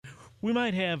We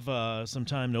might have some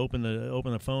time to open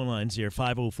the phone lines here,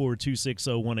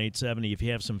 504-260-1870. If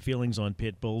you have some feelings on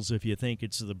pit bulls, if you think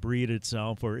it's the breed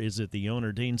itself or is it the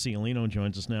owner. Dane Ciolino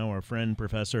joins us now, our friend,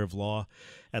 professor of law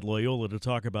at Loyola, to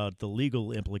talk about the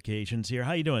legal implications here.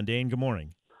 How you doing, Dane? Good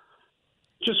morning.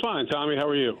 Just fine, Tommy. How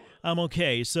are you? I'm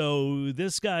okay. So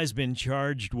this guy's been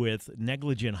charged with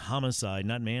negligent homicide,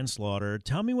 not manslaughter.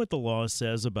 Tell me what the law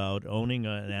says about owning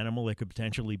an animal that could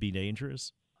potentially be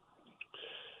dangerous.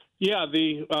 Yeah,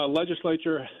 the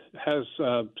legislature has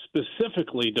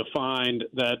specifically defined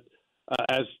that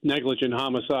as negligent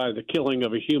homicide, the killing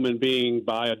of a human being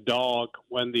by a dog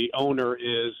when the owner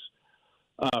is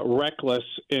reckless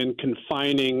in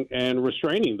confining and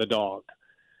restraining the dog.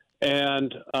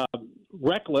 And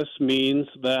reckless means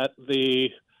that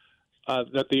the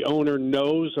owner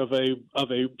knows of a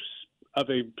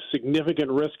significant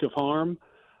risk of harm,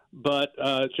 but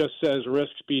just says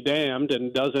risks be damned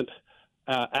and doesn't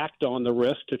act on the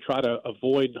risk to try to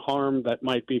avoid harm that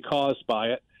might be caused by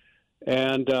it,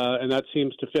 and that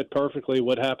seems to fit perfectly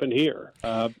what happened here.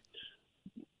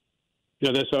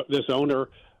 This owner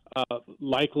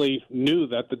likely knew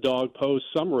that the dog posed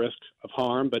some risk of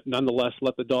harm, but nonetheless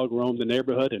let the dog roam the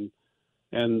neighborhood,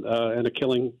 and a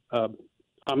killing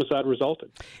homicide resulted.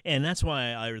 And that's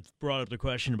why I brought up the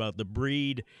question about the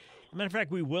breed. Matter of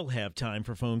fact, we will have time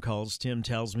for phone calls, Tim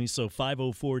tells me. So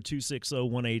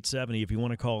 504-260-1870 if you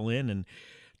want to call in and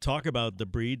talk about the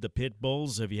breed, the pit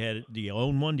bulls. Do you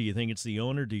own one? Do you think it's the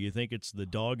owner? Do you think it's the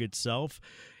dog itself?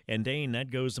 And Dane,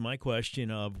 that goes to my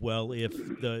question of, well, if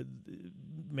the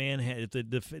man had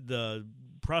the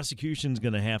prosecution's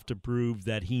going to have to prove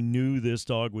that he knew this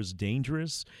dog was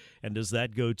dangerous, and does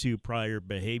that go to prior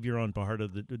behavior on part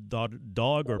of the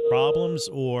dog or problems,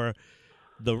 or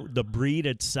the breed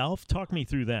itself? Talk me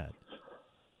through that.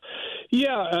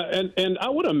 Yeah, and I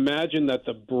would imagine that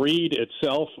the breed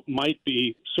itself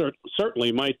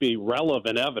certainly might be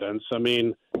relevant evidence. I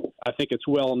mean, I think it's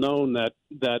well known that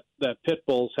pit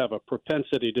bulls have a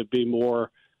propensity to be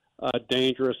more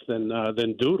dangerous than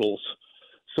doodles.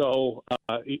 So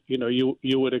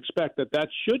you would expect that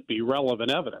should be relevant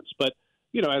evidence. But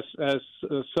as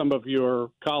some of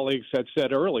your colleagues had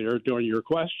said earlier during your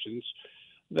questions,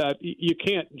 that you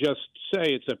can't just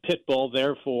say it's a pit bull,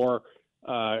 therefore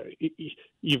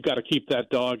you've got to keep that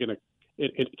dog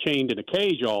chained in a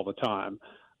cage all the time.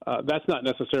 That's not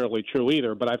necessarily true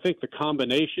either, but I think the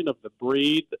combination of the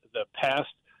breed, the past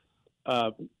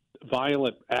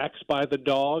violent acts by the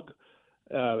dog,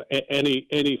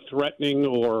 any threatening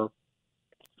or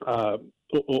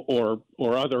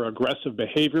other aggressive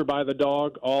behavior by the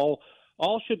dog, all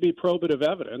should be probative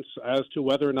evidence as to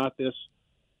whether or not this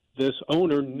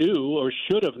owner knew or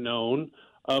should have known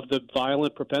of the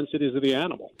violent propensities of the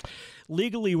animal.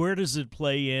 Legally, where does it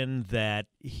play in that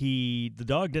the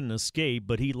dog didn't escape,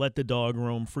 but he let the dog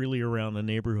roam freely around the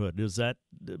neighborhood? Does that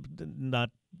not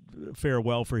fare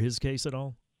well for his case at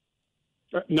all?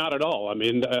 Not at all. I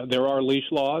mean, there are leash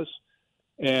laws,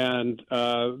 and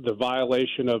the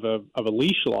violation of a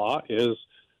leash law is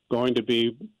going to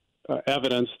be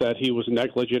evidence that he was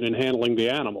negligent in handling the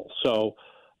animal. So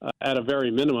at a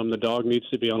very minimum, the dog needs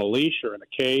to be on a leash or in a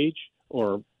cage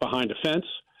or behind a fence.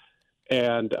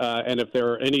 And if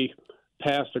there are any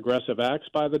past aggressive acts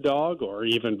by the dog or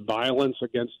even violence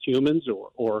against humans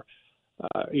or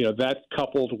that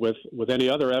coupled with any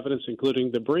other evidence,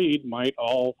 including the breed, might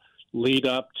all lead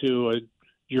up to a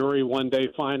jury one day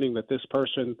finding that this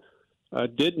person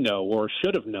did know or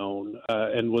should have known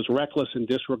and was reckless in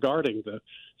disregarding the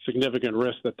significant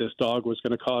risk that this dog was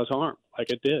going to cause harm,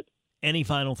 like it did. Any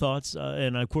final thoughts?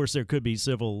 And, of course, there could be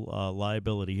civil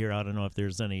liability here. I don't know if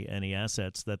there's any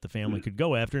assets that the family could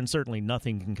go after, and certainly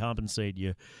nothing can compensate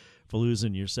you for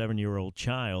losing your 7-year-old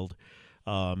child.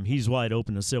 He's wide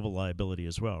open to civil liability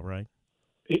as well, right?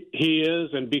 He is,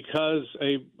 and because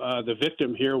the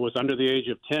victim here was under the age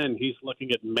of 10, he's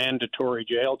looking at mandatory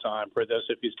jail time for this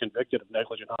if he's convicted of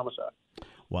negligent homicide.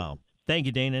 Wow. Thank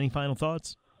you, Dane. Any final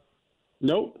thoughts?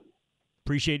 Nope.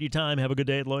 Appreciate your time. Have a good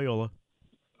day at Loyola.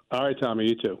 All right, Tommy,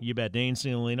 you too. You bet. Dane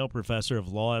Ciolino, professor of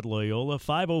law at Loyola.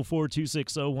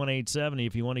 504-260-1870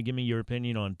 if you want to give me your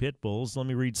opinion on pit bulls. Let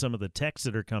me read some of the texts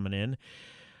that are coming in.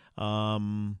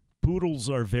 Poodles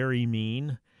are very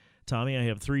mean. Tommy, I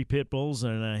have 3 pit bulls,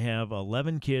 and I have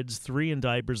 11 kids, 3 in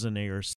diapers, and they are